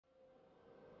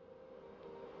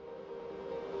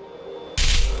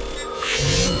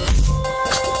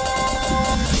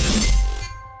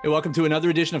Hey, welcome to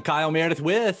another edition of Kyle Meredith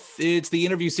with. It's the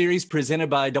interview series presented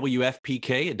by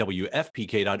WFPK at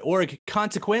WFPK.org,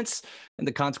 Consequence, and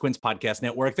the Consequence Podcast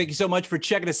Network. Thank you so much for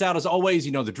checking us out. As always,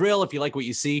 you know the drill. If you like what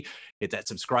you see, hit that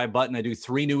subscribe button. I do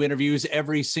 3 new interviews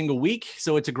every single week,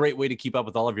 so it's a great way to keep up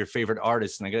with all of your favorite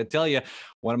artists. And I got to tell you,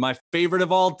 one of my favorite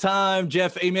of all time,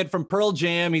 Jeff Ament from Pearl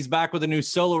Jam. He's back with a new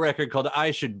solo record called I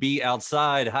Should Be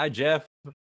Outside. Hi, Jeff.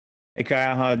 Hey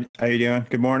Kyle, how you doing?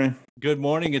 Good morning. Good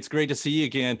morning. It's great to see you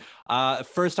again.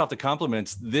 First off, the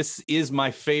compliments. This is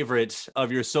my favorite of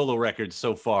your solo records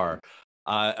so far.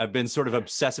 I've been sort of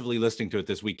obsessively listening to it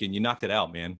this weekend. You knocked it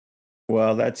out, man.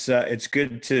 Well, that's it's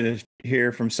good to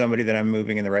hear from somebody that I'm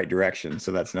moving in the right direction.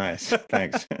 So that's nice.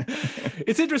 Thanks.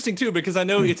 It's interesting too because I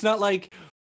know it's not like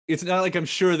I'm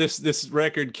sure this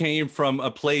record came from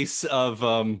a place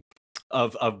of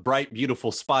bright,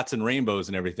 beautiful spots and rainbows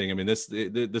and everything. I mean,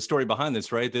 the story behind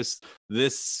this, right? This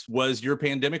was your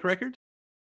pandemic record?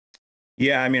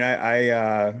 Yeah, I mean,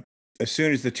 I as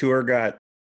soon as the tour got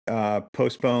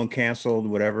postponed, canceled,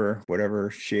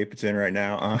 whatever shape it's in right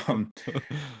now,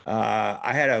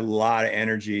 I had a lot of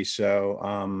energy.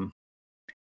 So,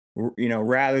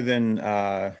 rather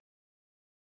than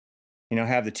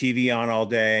have the TV on all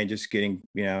day and just getting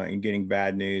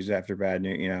bad news after bad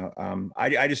news.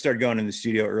 I just started going in the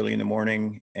studio early in the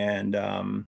morning and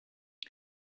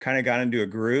kind of got into a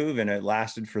groove, and it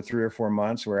lasted for 3 or 4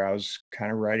 months where I was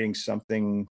kind of writing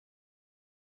something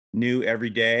new every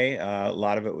day. A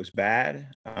lot of it was bad,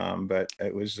 but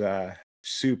it was a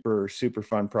super, super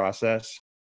fun process.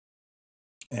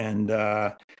 And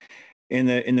in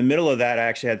the middle of that, I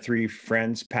actually had 3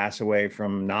 friends pass away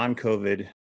from non-COVID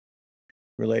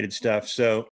related stuff.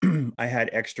 So I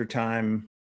had extra time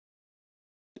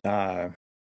to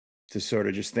sort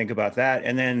of just think about that.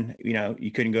 And then,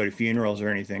 you couldn't go to funerals or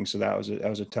anything. So that was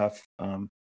a tough,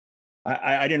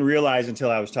 I didn't realize until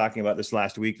I was talking about this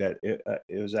last week that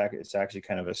it's actually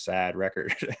kind of a sad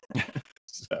record.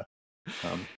 So,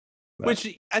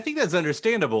 which I think that's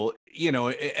understandable, and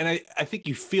I think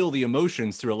you feel the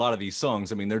emotions through a lot of these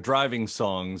songs. I mean, they're driving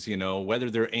songs, whether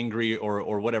they're angry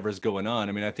or whatever's going on.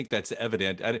 I mean, I think that's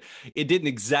evident. It didn't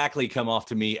exactly come off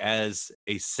to me as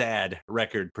a sad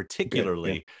record,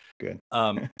 particularly. Good.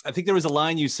 I think there was a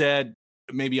line you said,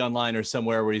 maybe online or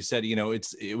somewhere, where you said,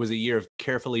 it was a year of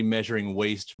carefully measuring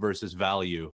waste versus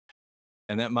value.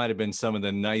 And that might have been some of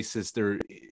the nicest or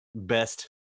best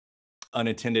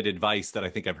unintended advice that I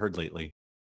think I've heard lately.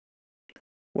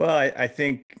 Well, I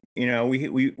think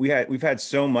we've had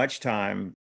so much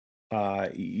time.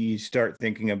 You start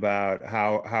thinking about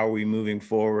how are we moving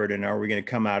forward, and are we going to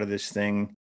come out of this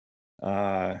thing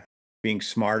being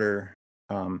smarter?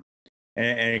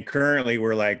 And currently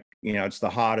we're like, it's the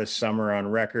hottest summer on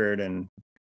record, and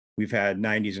we've had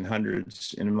 90s and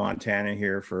 100s in Montana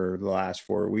here for the last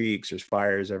 4 weeks. There's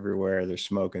fires everywhere. There's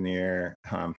smoke in the air.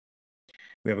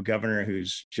 We have a governor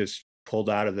who's just pulled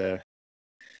out of the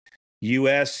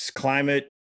U.S. climate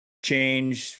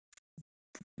change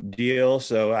deal.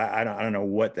 So I don't know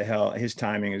what the hell. His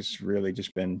timing has really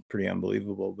just been pretty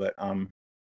unbelievable. But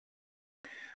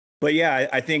yeah,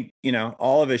 I think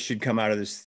all of us should come out of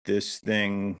this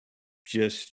thing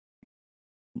just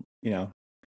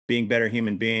being better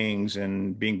human beings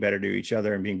and being better to each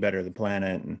other and being better to the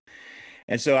planet.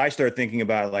 And so I start thinking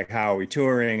about, like, how are we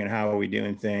touring and how are we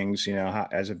doing things,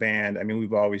 as a band. I mean,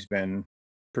 we've always been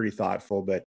pretty thoughtful,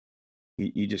 but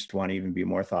you just want to even be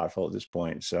more thoughtful at this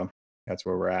point. So that's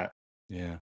where we're at.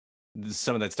 Yeah.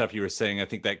 Some of that stuff you were saying, I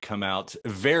think that come out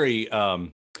very,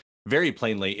 very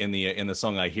plainly in the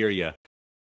song I Hear Ya.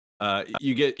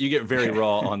 You get very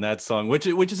raw on that song, which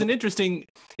is an interesting,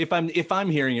 if I'm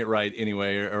hearing it right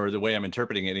anyway, or the way I'm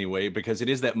interpreting it anyway, because it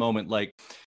is that moment, like,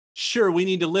 sure, we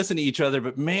need to listen to each other,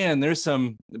 but man, there's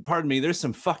some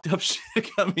fucked up shit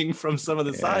coming from some of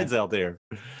the sides out there.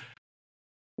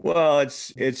 Well,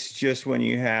 it's just when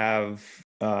you have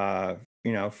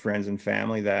friends and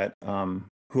family that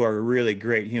who are really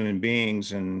great human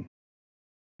beings and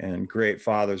great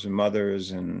fathers and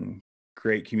mothers and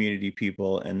great community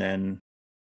people, and then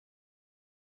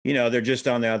they're just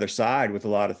on the other side with a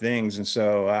lot of things. And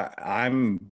so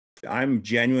I'm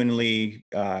genuinely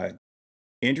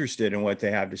interested in what they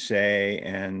have to say,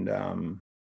 and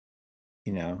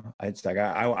it's like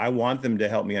I want them to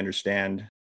help me understand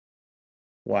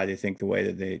why they think the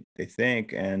way that they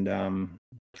think. And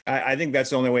I think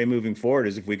that's the only way moving forward,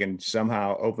 is if we can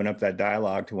somehow open up that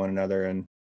dialogue to one another and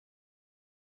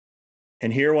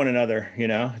hear one another.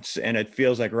 And it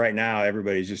feels like right now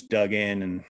everybody's just dug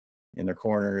in their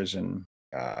corners, and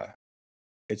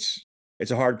it's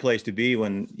a hard place to be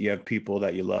when you have people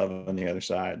that you love on the other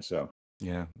side. So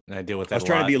Yeah, I deal with I that was a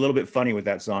trying to lot. be a little bit funny with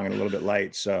that song and a little bit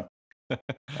light. So,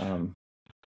 um,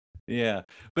 Yeah,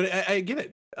 but I get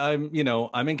it. I'm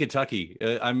in Kentucky.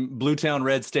 I'm Blue Town,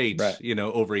 Red State, right.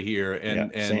 over here, Yeah.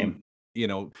 and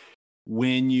Same.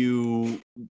 when you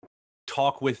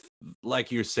talk with,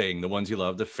 like you're saying, the ones you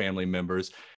love, the family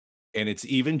members, and it's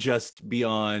even just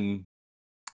beyond,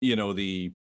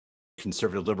 the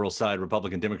conservative liberal side,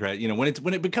 Republican, Democrat,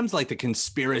 when it becomes like the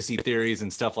conspiracy theories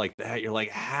and stuff like that, you're like,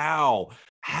 how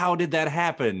did that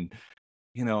happen?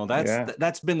 Yeah.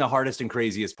 That's been the hardest and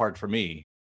craziest part for me.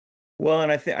 Well,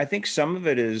 and I think some of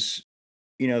it is,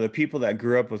 the people that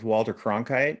grew up with Walter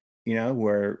Cronkite,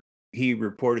 where he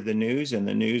reported the news and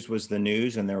the news was the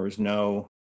news and there was no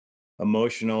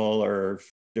emotional or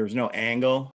there was no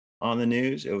angle on the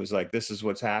news. It was like, this is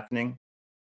what's happening.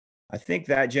 I think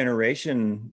that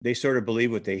generation, they sort of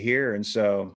believe what they hear. And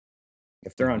so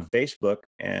if they're on Mhm. Facebook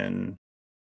and,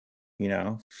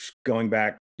 going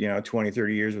back, 20,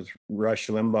 30 years with Rush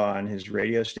Limbaugh and his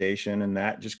radio station and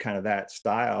that just kind of that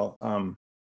style,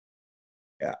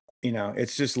 yeah,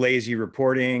 it's just lazy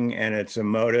reporting and it's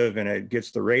emotive and it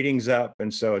gets the ratings up.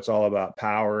 And so it's all about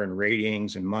power and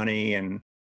ratings and money. And,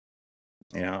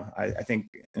 I think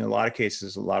in a lot of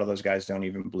cases, a lot of those guys don't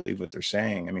even believe what they're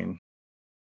saying. I mean,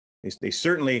 they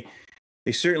certainly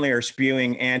are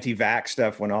spewing anti-vax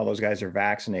stuff when all those guys are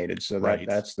vaccinated. So Right.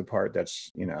 that's the part that's,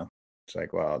 it's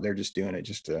like, well, they're just doing it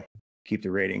just to keep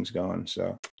the ratings going.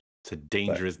 So It's a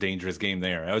dangerous, dangerous game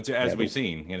there, as yeah, we've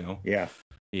seen, yeah.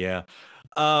 Yeah.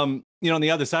 On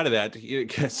the other side of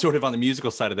that, sort of on the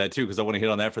musical side of that too, because I want to hit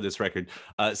on that for this record.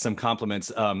 Some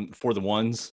compliments for the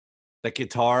ones. That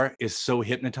guitar is so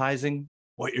hypnotizing.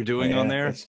 What you're Oh, doing on yeah.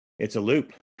 there. It's a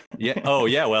loop. Yeah. Oh,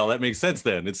 yeah. Well, that makes sense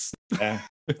then. It's Yeah.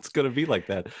 it's gonna be like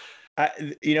that.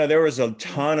 There was a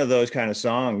ton of those kind of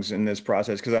songs in this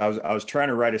process because I was trying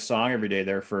to write a song every day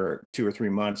there for 2 or 3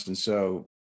 months, and so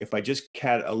if I just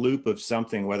had a loop of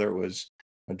something, whether it was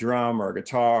a drum or a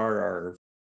guitar or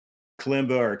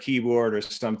kalimba or a keyboard or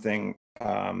something,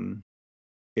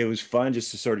 it was fun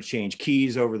just to sort of change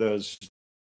keys over those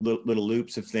little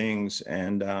loops of things,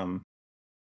 and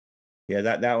yeah,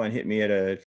 that one hit me at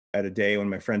a day when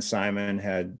my friend Simon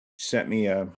had sent me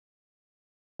a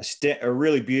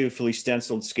really beautifully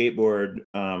stenciled skateboard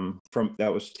from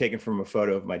that was taken from a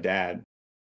photo of my dad,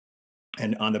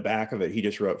 and on the back of it he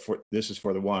just wrote, "For this is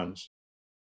for the ones,"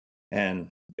 and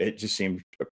it just seemed,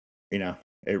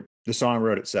 the song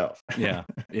wrote itself. Yeah.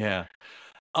 Yeah.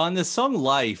 On the song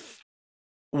Life,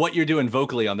 what you're doing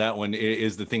vocally on that one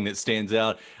is the thing that stands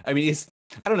out. I mean,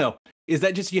 I don't know. Is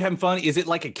that just you having fun? Is it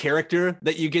like a character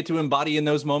that you get to embody in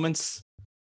those moments?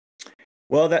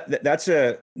 Well,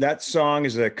 that song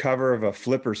is a cover of a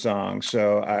Flipper song.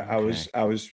 So Okay. I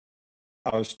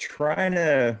was trying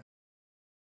to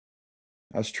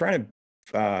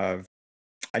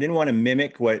I didn't want to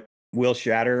mimic what Will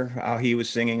Shatter, how he was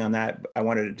singing on that. I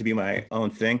wanted it to be my own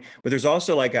thing. But there's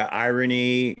also like a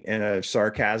irony and a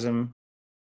sarcasm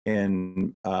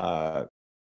in how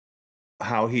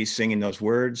he's singing those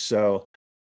words. So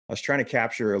I was trying to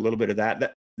capture a little bit of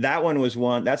that. That one was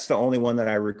one. That's the only one that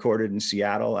I recorded in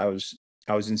Seattle. I was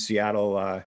in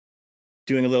Seattle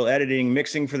doing a little editing,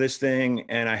 mixing for this thing,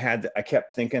 and I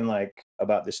kept thinking like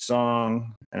about this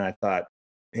song, and I thought,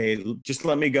 hey, just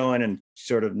let me go in and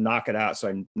sort of knock it out. So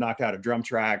I knocked out a drum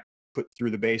track,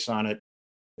 threw the bass on it.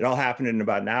 It all happened in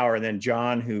about an hour, and then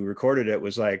John, who recorded it,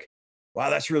 was like, "Wow,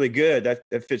 that's really good. That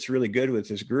fits really good with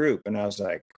this group." And I was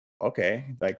like,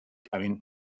 "Okay." Like, I mean,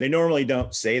 they normally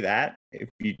don't say that if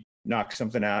you knock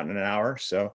something out in an hour.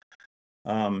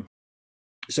 Um,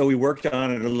 so we worked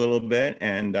on it a little bit,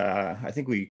 and I think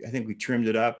we trimmed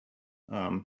it up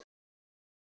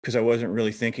because I wasn't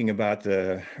really thinking about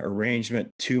the arrangement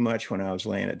too much when I was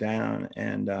laying it down,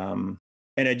 and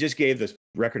it just gave this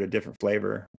record a different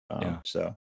flavor. Yeah.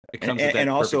 So It comes at and that perfect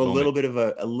also moment.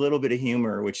 a little bit of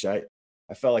humor, which I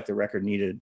felt like the record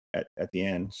needed at the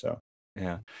end. So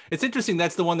Yeah. It's interesting.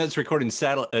 That's the one that's recorded in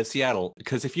Seattle.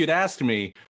 Because if you'd asked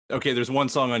me, okay, there's one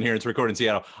song on here, it's recorded in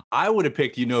Seattle, I would have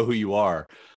picked You Know Who You Are.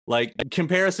 Like,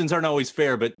 comparisons aren't always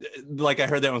fair, but like I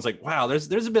heard that one's like, wow, there's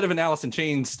a bit of an Alice in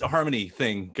Chains harmony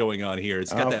thing going on here.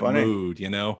 It's got oh, that funny. mood,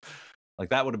 Like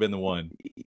that would have been the one.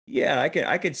 Yeah,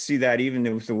 I could see that even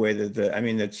with the way that I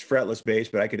mean, it's fretless bass,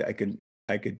 but I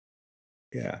could,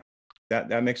 yeah,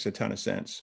 that makes a ton of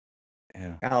sense.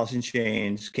 Yeah. Alice in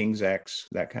Chains, King's X,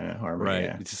 that kind of harmony. Right.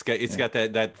 Yeah, It's yeah, got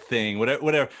that thing.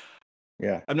 Whatever.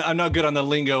 yeah. I'm not good on the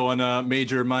lingo on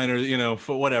major, minor,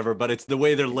 for whatever, but it's the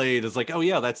way they're laid. It's like, oh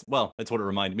yeah, that's what it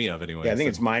reminded me of Yeah, anyway. I think So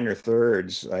it's minor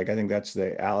thirds. Like I think that's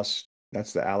the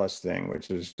Alice thing,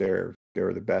 which is they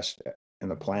were the best in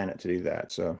the planet to do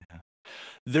that. So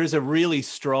There's a really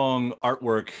strong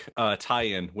artwork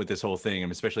tie-in with this whole thing,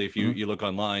 and especially if you Mhm. you look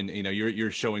online, you know,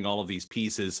 you're showing all of these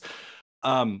pieces.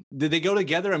 Did they go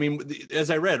together? I mean, as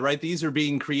I read, right, these are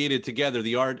being created together,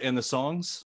 the art and the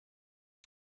songs.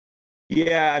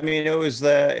 Yeah, I mean, it was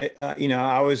you know,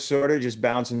 I was sort of just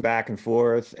bouncing back and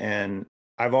forth, and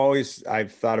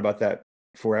I've thought about that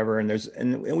forever. And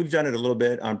and we've done it a little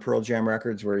bit on Pearl Jam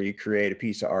records where you create a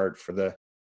piece of art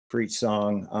for each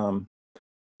song.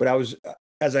 But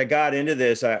as I got into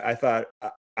this, I thought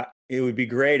it would be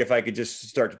great if I could just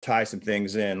start to tie some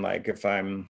things in. Like if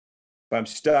I'm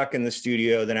stuck in the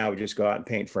studio, then I would just go out and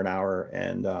paint for an hour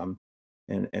and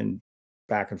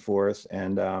back and forth.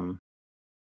 And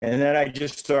then I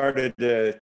just started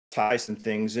to tie some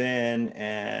things in.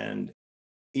 And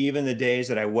even the days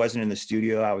that I wasn't in the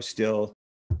studio, I was still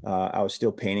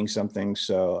painting something.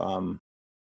 So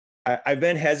I've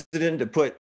been hesitant to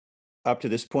put up to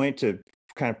this point to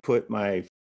kind of put my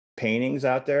paintings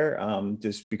out there,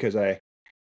 just because I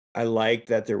liked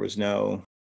that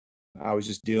I was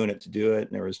just doing it to do it,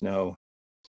 and there was no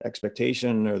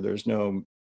expectation, or there's no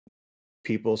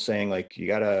people saying like you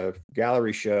got a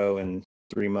gallery show in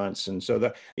 3 months. And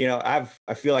so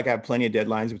I feel like I have plenty of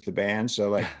deadlines with the band. So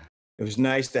like it was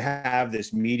nice to have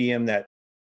this medium that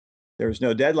there was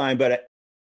no deadline. But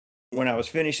when I was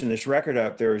finishing this record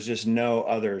up, there was just no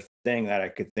other thing that I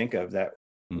could think of that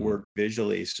Mhm. worked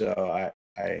visually. So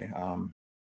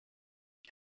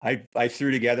I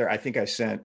threw together, I think I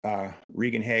sent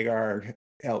Regan Hagar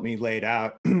helped me lay it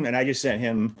out. And I just sent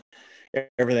him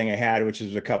everything I had, which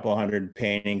was a couple hundred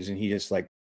paintings, and he just like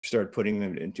started putting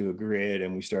them into a grid,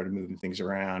 and we started moving things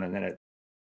around. And then I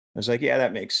was like, yeah,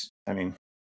 that makes, I mean,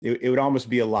 it would almost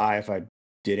be a lie if I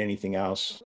did anything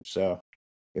else. So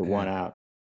it won Yeah. out.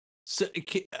 So,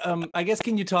 I guess,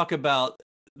 can you talk about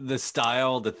the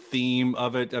style, the theme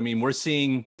of it? I mean, we're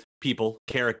seeing people,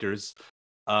 characters.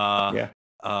 Uh, Yeah.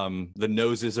 the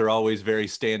noses are always very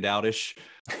standoutish.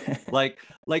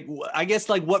 I guess,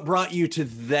 like, what brought you to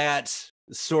that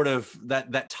sort of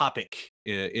that topic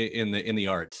in the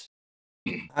art?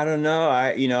 I don't know.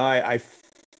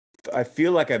 I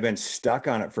feel like I've been stuck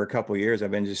on it for a couple of years.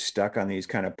 I've been just stuck on these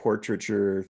kind of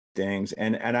portraiture things.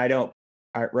 And I don't,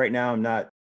 right now I'm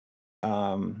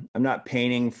not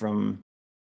painting from,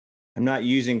 I'm not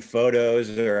using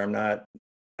photos, or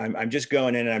I'm just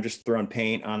going in and I'm just throwing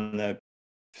paint on the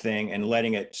thing and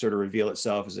letting it sort of reveal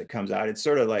itself as it comes out. It's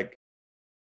sort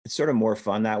of more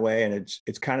fun that way. And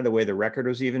it's kind of the way the record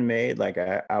was even made. Like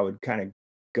I would kind of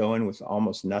go in with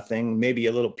almost nothing, maybe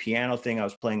a little piano thing I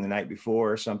was playing the night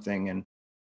before or something. And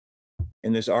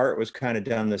this art was kind of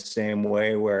done the same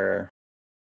way, where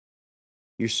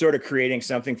you're sort of creating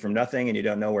something from nothing and you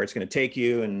don't know where it's going to take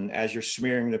you. And as you're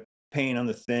smearing the paint on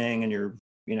the thing, and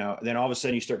then all of a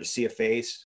sudden you start to see a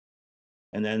face,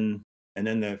 and then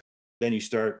you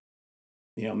start,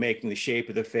 making the shape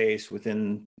of the face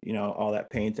within, all that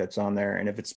paint that's on there. And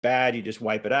if it's bad, you just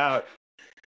wipe it out,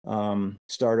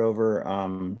 start over.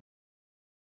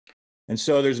 And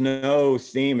so there's no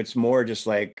theme. It's more just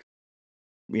like,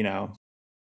 you know,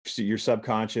 your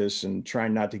subconscious, and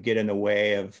trying not to get in the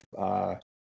way of,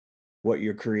 what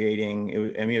you're creating.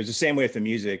 It was the same way with the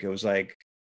music. It was like,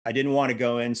 I didn't want to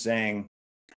go in saying,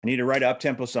 I need to write an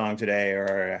up-tempo song today,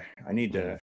 or I need Mhm.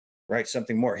 to write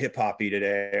something more hip hoppy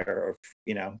today, or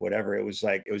whatever. It was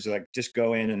like just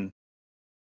go in, and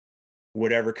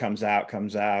whatever comes out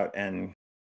comes out. And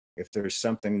if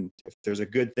there's a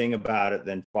good thing about it,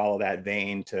 then follow that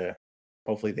vein to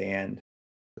hopefully the end.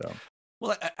 So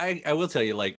Well, I will tell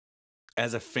you, like,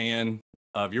 as a fan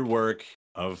of your work,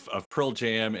 of Pearl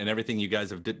Jam and everything you guys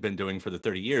have been doing for the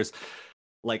 30 years,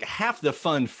 like, half the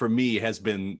fun for me has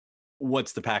been,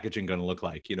 what's the packaging going to look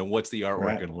like? You know, what's the artwork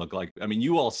right. going to look like? I mean,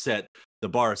 you all set the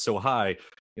bar so high.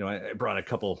 You know, I brought a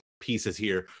couple pieces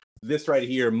here. This right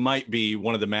here might be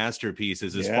one of the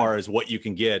masterpieces as Yeah. far as what you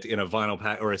can get in a vinyl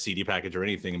pack or a CD package or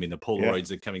anything. I mean, the Yeah. Polaroids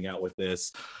that coming out with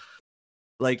this,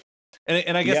 like,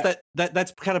 and I guess Yeah.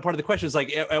 that's kind of part of the question is,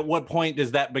 like, at what point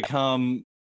does that become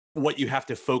what you have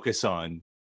to focus on?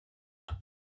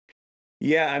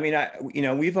 Yeah. I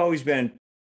mean, we've always been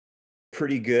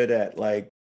pretty good at, like,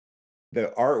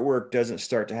 the artwork doesn't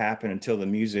start to happen until the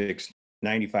music's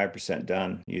 95%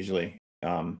 done, usually.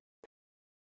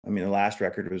 I mean, the last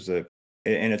record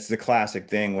and it's the classic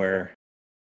thing where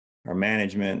our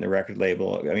management, the record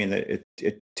label, I mean,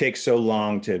 it takes so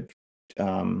long to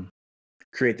um,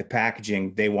 create the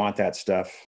packaging. They want that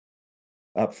stuff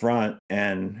up front.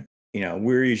 And,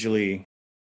 we're usually,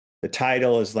 the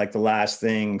title is like the last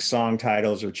thing. Song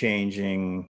titles are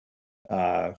changing.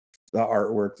 Uh, the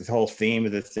artwork, the whole theme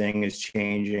of the thing is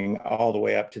changing all the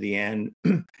way up to the end.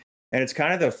 And it's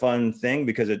kind of the fun thing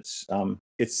because it's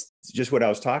just what I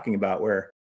was talking about,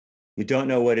 where you don't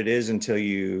know what it is until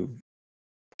you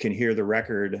can hear the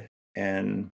record,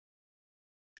 and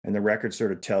the record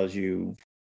sort of tells you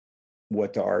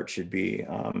what the art should be.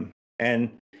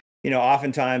 And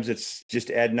oftentimes it's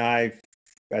just Ed and I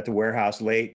at the warehouse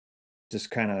late,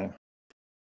 just kind of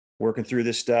working through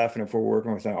this stuff. And if we're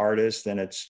working with an artist, then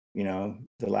it's the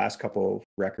last couple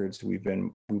records we've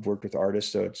worked with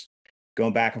artists, so it's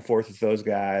going back and forth with those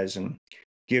guys and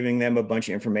giving them a bunch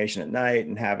of information at night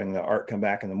and having the art come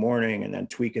back in the morning and then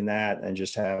tweaking that and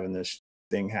just having this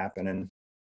thing happen. And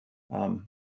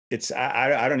it's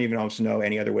I don't even almost know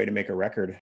any other way to make a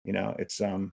record. It's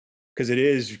because it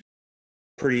is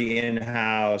pretty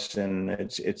in-house, and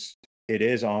it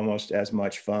is almost as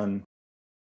much fun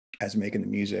as making the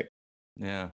music.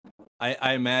 Yeah,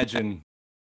 I imagine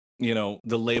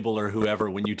the label or whoever,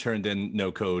 when you turned in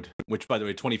No Code, which, by the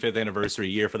way, 25th anniversary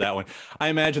year for that one, I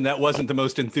imagine that wasn't the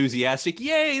most enthusiastic,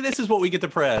 yay, this is what we get to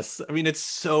press. I mean, there's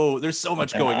so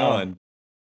much going on.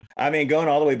 I mean, going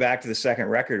all the way back to the second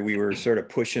record, we were sort of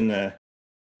pushing the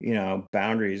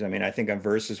boundaries. I mean, I think on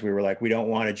Versus we were like, we don't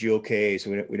want a jewel case,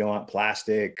 we don't want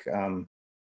plastic.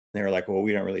 They were like, well,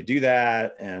 we don't really do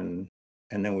that. And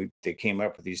then they came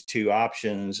up with these two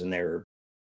options, and they were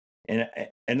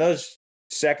and those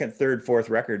second, third, fourth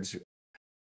records,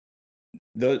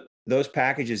 those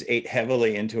packages ate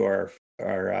heavily into our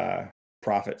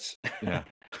profits. Yeah.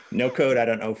 No Code, I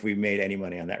don't know if we made any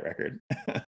money on that record.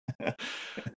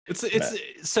 It's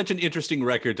such an interesting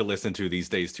record to listen to these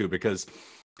days too, because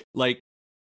like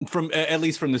at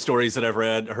least from the stories that I've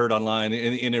heard online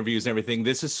in interviews and everything,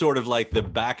 this is sort of like the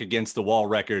back against the wall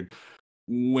record,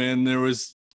 when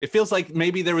it feels like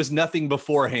maybe there was nothing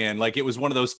beforehand. Like it was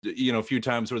one of those, few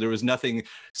times where there was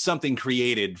something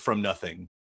created from nothing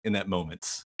in that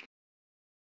moment.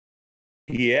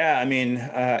 Yeah, I mean,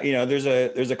 there's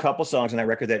a couple songs on that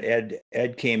record that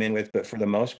Ed came in with, but for the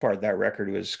most part, that record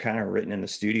was kind of written in the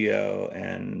studio,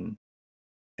 and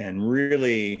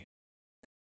really,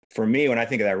 for me, when I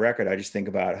think of that record, I just think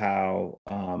about how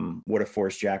what a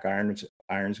force Jack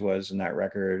Irons was in that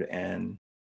record, and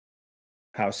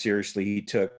how seriously he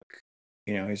took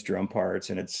his drum parts.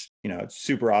 And it's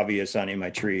super obvious on In My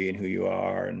Tree and Who You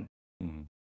Are, and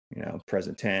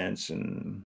Present Tense,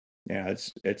 and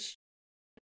it's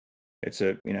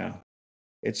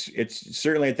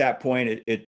certainly at that point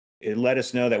it let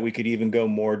us know that we could even go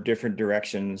more different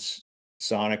directions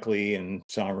sonically and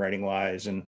songwriting wise.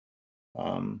 And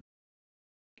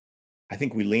I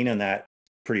think we lean on that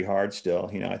pretty hard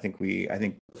still. I think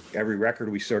every record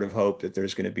we sort of hope that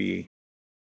there's going to be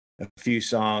a few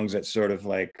songs that sort of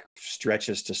like stretch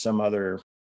us to some other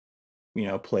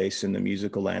place in the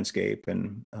musical landscape.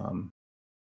 And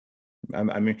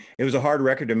I mean, it was a hard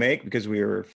record to make because we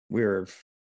were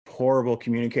horrible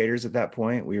communicators at that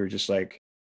point. We were just like,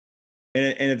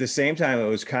 and at the same time, it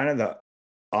was kind of the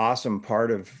awesome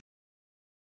part of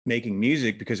making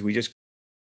music, because we just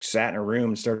sat in a room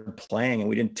and started playing, and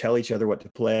we didn't tell each other what to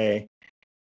play.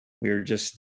 We were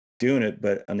just doing it.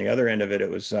 But on the other end of it, it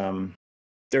was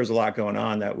there was a lot going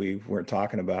on that we weren't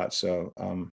talking about. So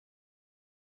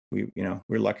we're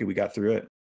lucky we got through it.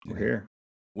 We're here.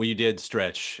 Well, you did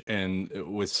stretch, and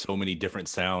with so many different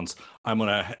sounds. I'm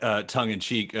gonna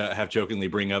tongue-in-cheek, half jokingly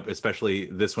bring up, especially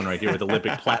this one right here with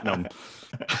Olympic Platinum.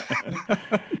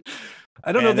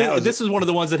 I don't know. This is one of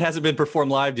the ones that hasn't been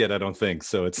performed live yet, I don't think.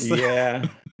 So it's yeah.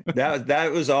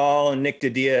 That was all Nick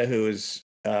Didia, who was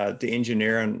the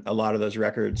engineer on a lot of those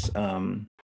records. At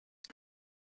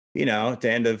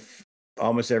the end of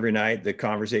almost every night, the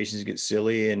conversations get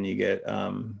silly, and you get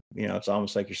it's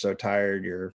almost like you're so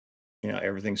tired,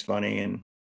 everything's funny. And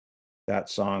that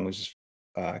song was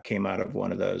came out of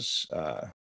one of those and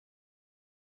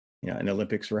the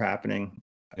Olympics were happening.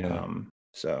 Yeah.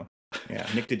 So yeah,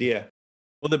 Nick Didia.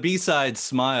 Well, the B-side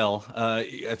Smile,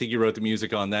 I think you wrote the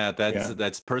music on that.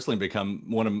 That's personally become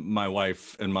one of my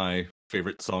wife and my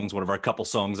favorite songs, one of our couple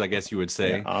songs, I guess you would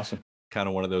say. Yeah, awesome. Kind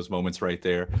of one of those moments right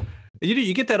there.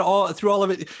 You get that all through all of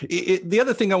it. The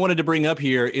other thing I wanted to bring up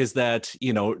here is that,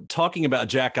 talking about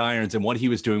Jack Irons and what he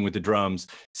was doing with the drums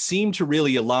seemed to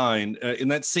really align. In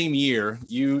that same year,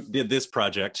 you did this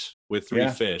project with Three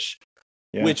Fish.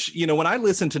 Yeah. Which, when I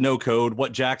listen to No Code,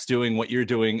 what Jack's doing, what you're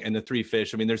doing, and the Three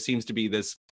Fish, I mean, there seems to be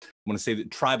this, I want to say, the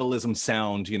tribalism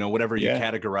sound, whatever you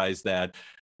categorize that,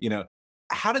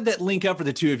 how did that link up for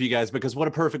the two of you guys? Because what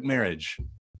a perfect marriage.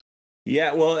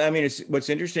 Yeah, well, I mean, what's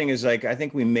interesting is, like, I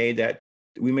think we made that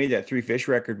Three Fish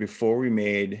record before we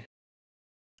made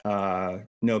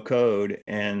No Code.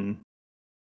 And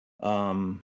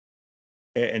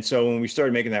And so when we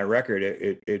started making that record,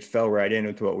 it fell right in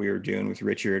with what we were doing with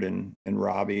Richard and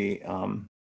Robbie. And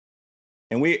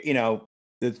we,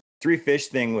 the Three Fish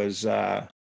thing was, there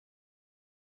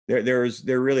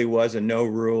really was a no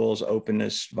rules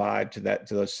openness vibe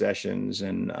to those sessions.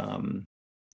 And,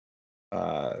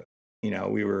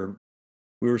 we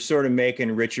were sort of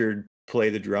making Richard play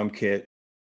the drum kit,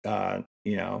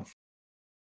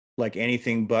 like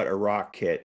anything but a rock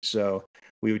kit. So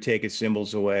we would take his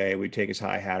cymbals away, we'd take his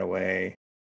hi-hat away,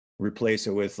 replace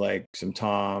it with like some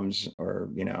toms or,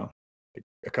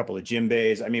 a couple of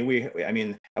djembes.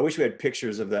 I wish we had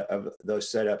pictures of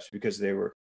those setups because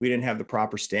we didn't have the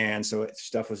proper stand. So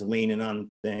stuff was leaning on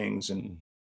things.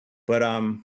 But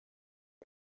I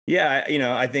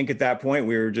think at that point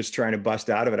we were just trying to bust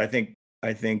out of it. I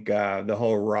think the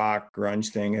whole rock grunge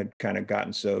thing had kind of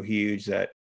gotten so huge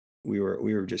that we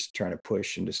were just trying to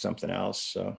push into something else.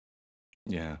 So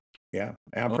yeah. And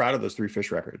I'm proud of those Three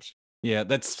Fish records. Yeah,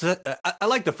 I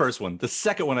like the first one. The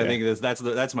second one, I think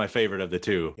that's my favorite of the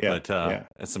two. Yeah, but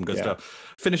that's some good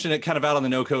stuff. Finishing it kind of out on the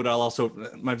no code. I'll also,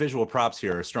 my visual props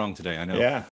here are strong today, I know.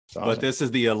 Yeah, awesome. But this is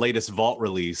the latest Vault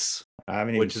release. I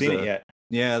haven't even seen it yet.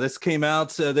 Yeah, this came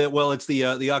out it's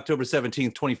the October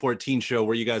 17th, 2014 show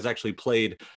where you guys actually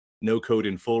played No Code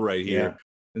in full right here.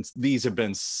 And these have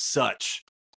been such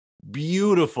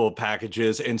beautiful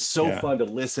packages and so fun to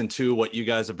listen to what you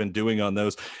guys have been doing on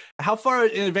those. How far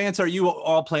in advance are you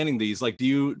all planning these? Like,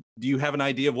 do you have an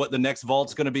idea of what the next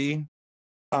Vault's going to be?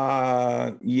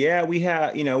 We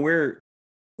have,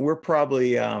 we're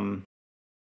probably a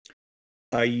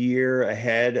year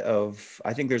ahead of,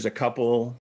 I think there's a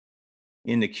couple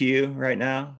in the queue right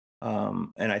now.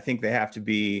 And I think they have to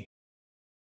be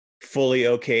fully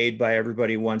okayed by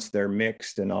everybody once they're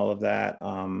mixed and all of that.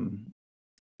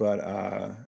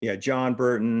 But John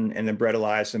Burton and then Brett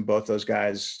Eliason, both those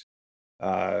guys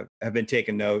have been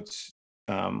taking notes.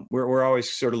 We're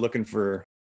always sort of looking for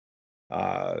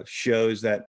shows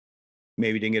that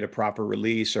maybe didn't get a proper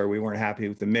release or we weren't happy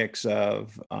with the mix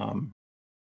of.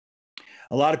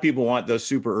 A lot of people want those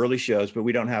super early shows, but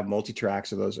we don't have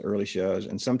multi-tracks of those early shows.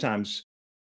 And sometimes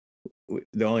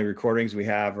the only recordings we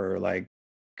have are like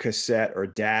cassette or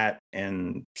DAT,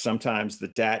 and sometimes the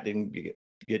DAT didn't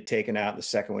get taken out, the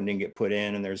second one didn't get put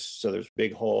in, and there's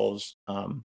big holes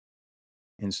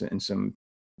in some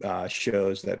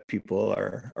shows that people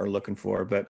are looking for.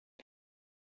 But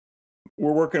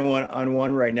we're working on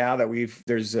one right now that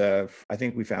I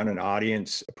think we found a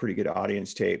pretty good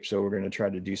audience tape. So we're going to try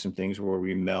to do some things where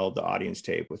we meld the audience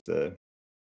tape with the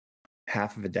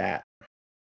half of a DAT.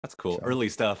 That's cool. So, early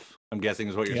stuff, I'm guessing,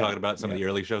 is what you're talking about, some of the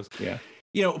early shows. Yeah.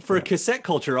 For cassette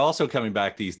culture also coming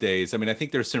back these days, I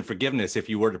think there's some forgiveness if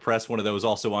you were to press one of those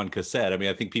also on cassette.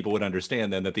 I think people would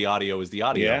understand then that the audio is the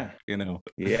audio.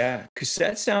 Yeah.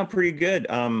 Cassettes sound pretty good.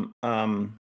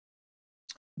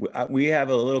 We have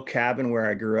a little cabin where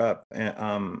I grew up,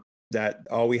 that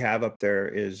all we have up there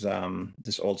is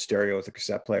this old stereo with a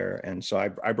cassette player. And so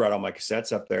I brought all my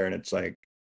cassettes up there, and it's like,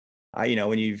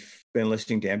 when you've been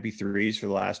listening to MP3s for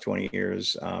the last 20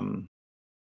 years,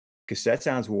 cassette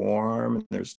sounds warm, and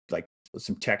there's like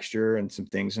some texture and some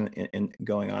things in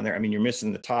going on there. You're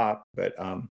missing the top, but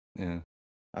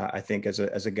I think as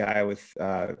a guy with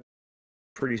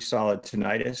pretty solid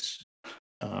tinnitus,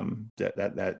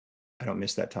 that I don't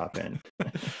miss that top end.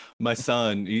 My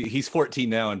son, he's 14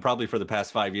 now, and probably for the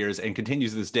past 5 years, and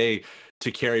continues to this day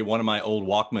to carry one of my old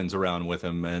Walkmans around with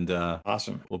him. And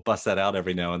awesome. We'll bust that out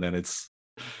every now and then. I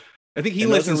think he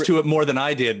listens to it more than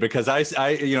I did, because I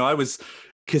was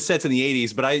cassettes in the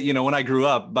 80s, but when I grew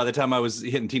up, by the time I was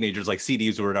hitting teenagers, like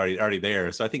CDs were already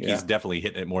there. So I think he's definitely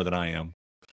hitting it more than I am.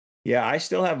 Yeah, I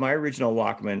still have my original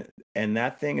Walkman, and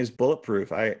that thing is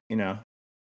bulletproof. I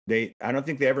don't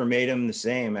think they ever made them the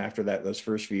same after those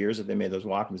first few years that they made those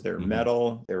Walkmans. They were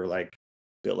metal. They were like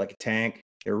built like a tank.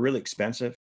 They were really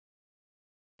expensive.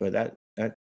 But that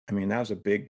was a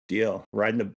big deal. All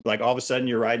of a sudden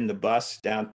you're riding the bus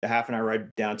down a half an hour ride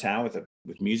downtown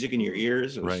with music in your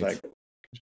ears. It was like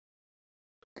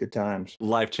good times.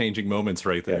 Life-changing moments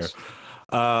right there. Yes.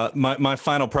 My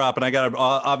final prop, and I got to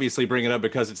obviously bring it up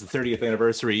because it's the 30th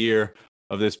anniversary year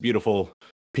of this beautiful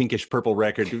pinkish purple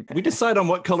record. Did we decide on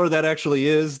what color that actually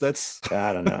is?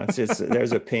 I don't know. It's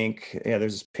there's a pink. Yeah,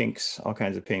 there's pinks, all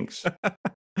kinds of pinks.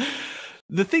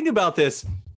 The thing about this,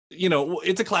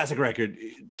 it's a classic record.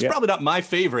 It's probably not my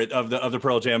favorite of the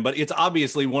Pearl Jam, but it's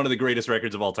obviously one of the greatest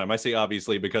records of all time. I say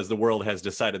obviously because the world has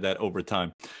decided that over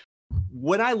time.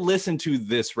 When I listen to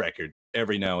this record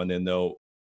every now and then, though,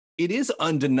 it is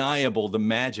undeniable the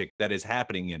magic that is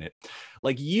happening in it.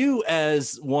 Like, you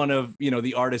as one of,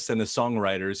 the artists and the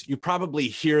songwriters, you probably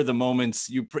hear the moments,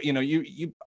 you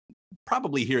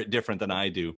probably hear it different than I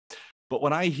do. But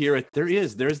when I hear it,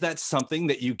 there's that something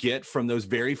that you get from those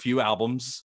very few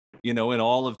albums, in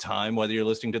all of time, whether you're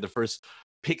listening to the first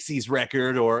Pixies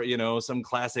record or, some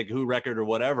classic Who record or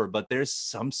whatever, but there's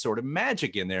some sort of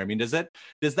magic in there. I mean, does that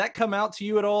come out to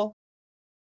you at all?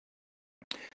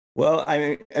 Well, I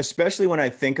mean, especially when I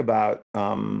think about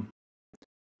the,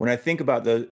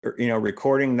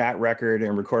 recording that record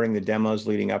and recording the demos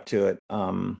leading up to it,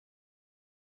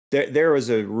 there was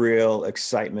a real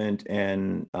excitement,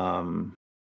 and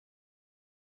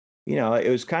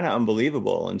it was kind of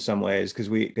unbelievable in some ways,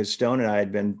 because Stone and I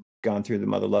had gone through the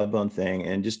Mother Love Bone thing,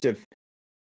 and just to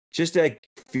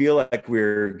feel like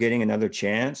we're getting another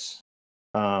chance,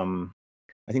 I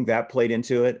think that played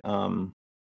into it.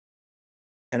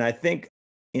 And I think,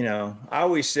 I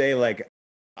always say, like,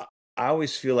 I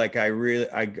always feel like I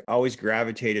always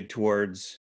gravitated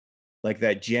towards like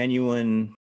that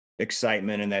genuine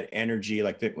excitement and that energy,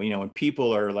 like that, when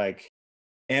people are like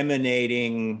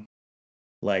emanating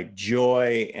like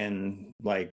joy and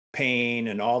like pain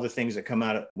and all the things that come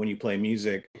out when you play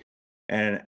music.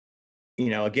 And,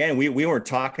 again, we weren't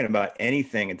talking about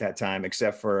anything at that time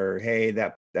except for, hey,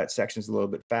 that section's a little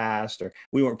bit fast, or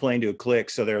we weren't playing to a click.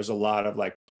 So there was a lot of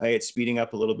like, hey, it's speeding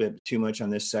up a little bit too much on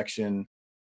this section.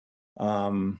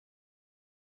 But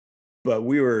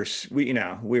we were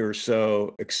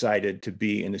so excited to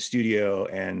be in the studio,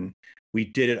 and we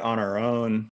did it on our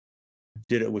own,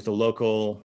 did it with a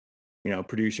local,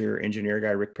 producer, engineer guy,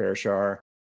 Rick Parashar.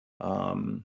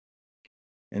 And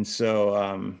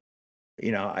so,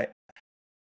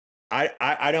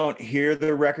 I don't hear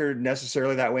the record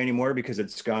necessarily that way anymore, because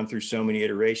it's gone through so many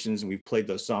iterations and we've played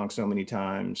those songs so many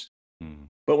times. Mm.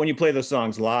 But when you play those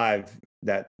songs live,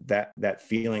 that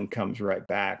feeling comes right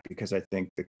back, because I think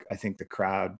the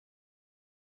crowd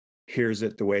hears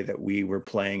it the way that we were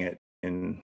playing it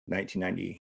in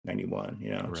 1990, 91,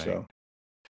 Right. So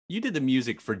you did the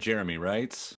music for Jeremy,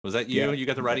 right? Was that you? Yeah. You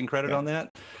got the writing credit on that?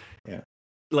 Yeah.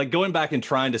 Like, going back and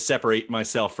trying to separate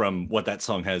myself from what that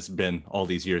song has been all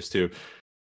these years too,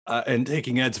 and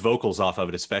taking Ed's vocals off of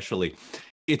it, especially,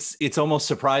 it's almost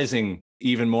surprising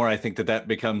even more, I think, that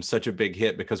becomes such a big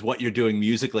hit, because what you're doing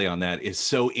musically on that is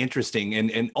so interesting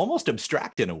and almost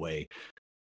abstract in a way.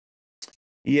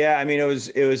 Yeah, I mean, it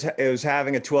was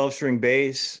having a 12-string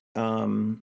bass,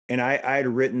 and I'd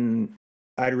written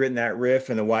that riff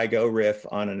and the Why Go riff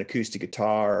on an acoustic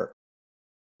guitar,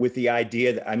 with the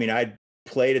idea that, I mean, I'd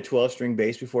played a 12-string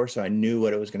bass before, so I knew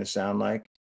what it was going to sound like.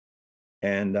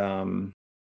 And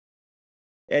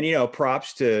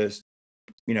props to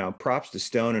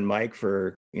Stone and Mike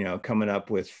for, coming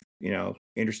up with,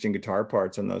 interesting guitar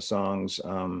parts on those songs,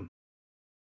 when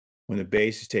the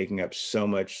bass is taking up so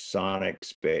much sonic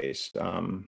space.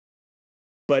 But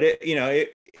I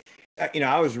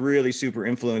was really super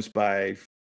influenced by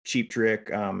Cheap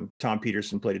Trick. Tom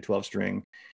Peterson played a 12-string,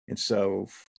 and so,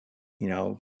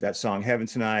 that song Heaven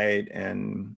Tonight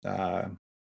and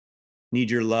Need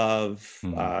Your Love,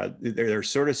 they're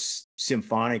sort of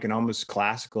symphonic and almost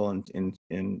classical in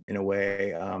a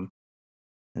way. And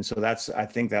so I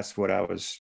think that's what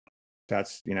was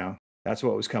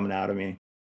coming out of me.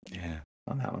 Yeah.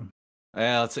 On that one.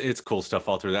 Yeah, it's cool stuff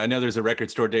all through that. I know there's a Record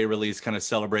Store Day release kind of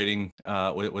celebrating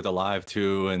with Alive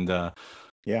too, and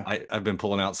yeah, I've been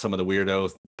pulling out some of the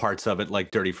weirdo parts of it, like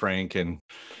Dirty Frank, and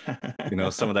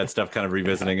some of that stuff, kind of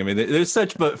revisiting. I mean, there's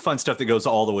such fun stuff that goes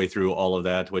all the way through all of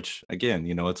that, which, again,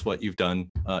 it's what you've done.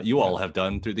 You all have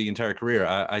done through the entire career.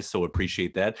 I so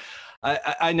appreciate that.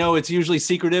 I know it's usually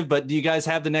secretive, but do you guys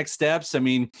have the next steps? I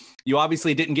mean, you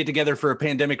obviously didn't get together for a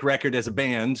pandemic record as a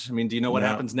band. I mean, do you know what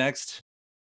happens next?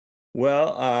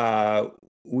 Well,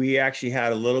 we actually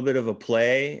had a little bit of a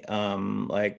play,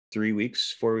 like 4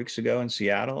 weeks ago in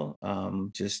Seattle.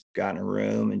 Just got in a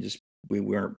room and we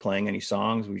weren't playing any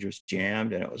songs. We just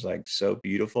jammed, and it was like so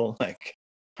beautiful. Like,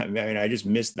 I mean, I just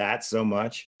missed that so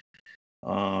much.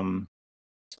 And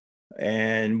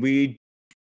we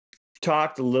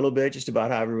talked a little bit just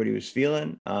about how everybody was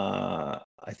feeling. I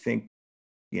think,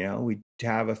 we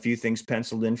have a few things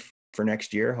penciled in for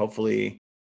next year.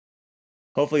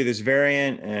 Hopefully this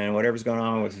variant and whatever's going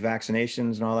on with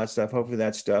vaccinations and all that stuff, hopefully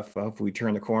we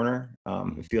turn the corner.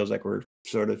 It feels like we're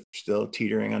sort of still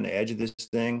teetering on the edge of this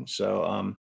thing.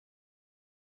 So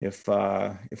if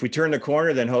we turn the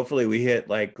corner, then hopefully we hit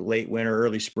like late winter,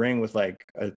 early spring with like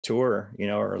a tour,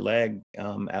 or a leg,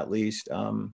 at least.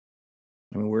 I mean,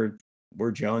 we're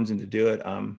jonesing to do it.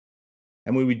 And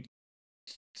we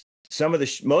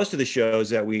most of the shows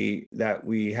that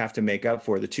we have to make up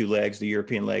for, the two legs, the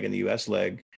European leg and the US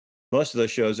leg, most of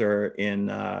those shows are in,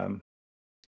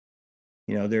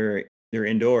 they're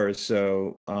indoors.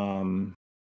 So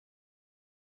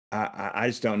I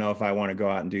just don't know if I want to go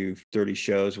out and do 30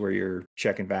 shows where you're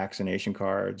checking vaccination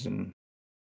cards. And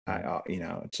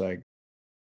it's like,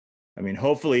 I mean,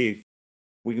 hopefully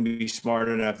we can be smart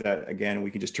enough that, again,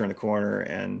 we can just turn the corner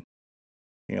and,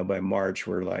 by March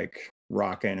we're like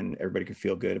rocking and everybody can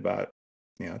feel good about,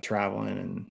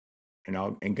 traveling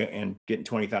and getting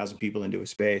 20,000 people into a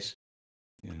space.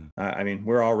 Yeah. I mean,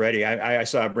 we're already, I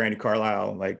saw Brandy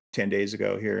Carlisle like 10 days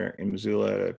ago here in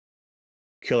Missoula at a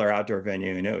killer outdoor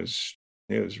venue, and it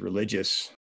was religious.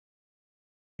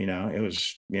 It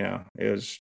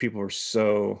was people were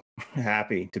so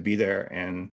happy to be there,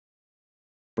 and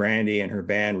Brandy and her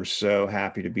band were so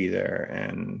happy to be there.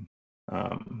 And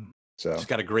so she's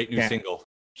got a great new single.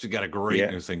 She's got a great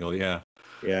new single. Yeah.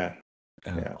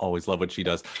 Always love what she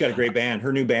does. She's got a great band.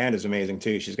 Her new band is amazing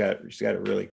too. She's got a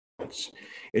really,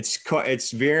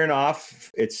 it's veering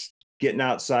off. It's getting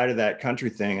outside of that country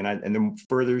thing. And the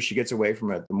further she gets away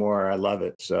from it, the more I love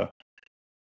it. So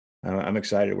I'm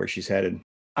excited where she's headed.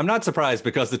 I'm not surprised,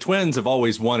 because the Twins have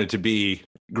always wanted to be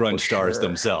grunge stars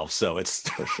themselves. So it's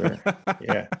for sure.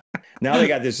 Yeah. Now they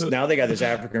got this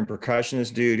African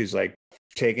percussionist dude who's like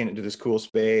taking it to this cool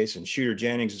space, and Shooter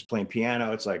Jennings is playing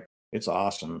piano. It's like, it's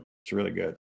awesome. It's really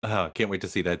good. Can't wait to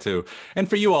see that too. And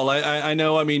for you all, I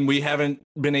know, I mean, we haven't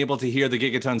been able to hear the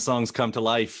Gigaton songs come to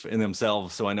life in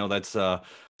themselves. So I know that's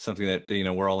something that,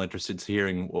 we're all interested in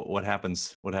hearing what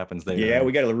happens there. Yeah,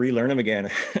 we got to relearn them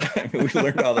again. We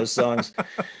learned all those songs.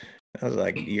 That was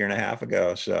like a year and a half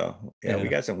ago. So yeah, we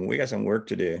got some work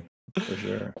to do for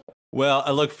sure. Well,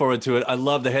 I look forward to it. I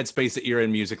love the headspace that you're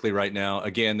in musically right now.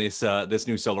 Again, this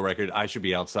new solo record, I Should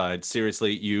Be Outside.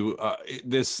 Seriously,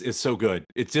 this is so good.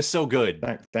 It's just so good.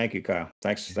 Thank you, Kyle.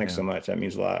 Thanks so much. That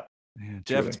means a lot. Yeah.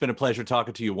 Jeff, it's been a pleasure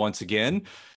talking to you once again.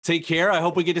 Take care. I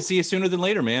hope we get to see you sooner than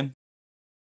later, man.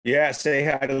 Yeah, say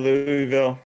hi to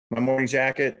Louisville. My morning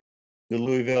jacket, the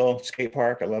Louisville skate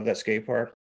park. I love that skate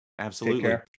park. Absolutely. Take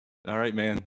care. All right,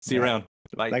 man. See you around.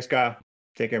 Bye. Thanks, Kyle.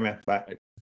 Take care, man. Bye.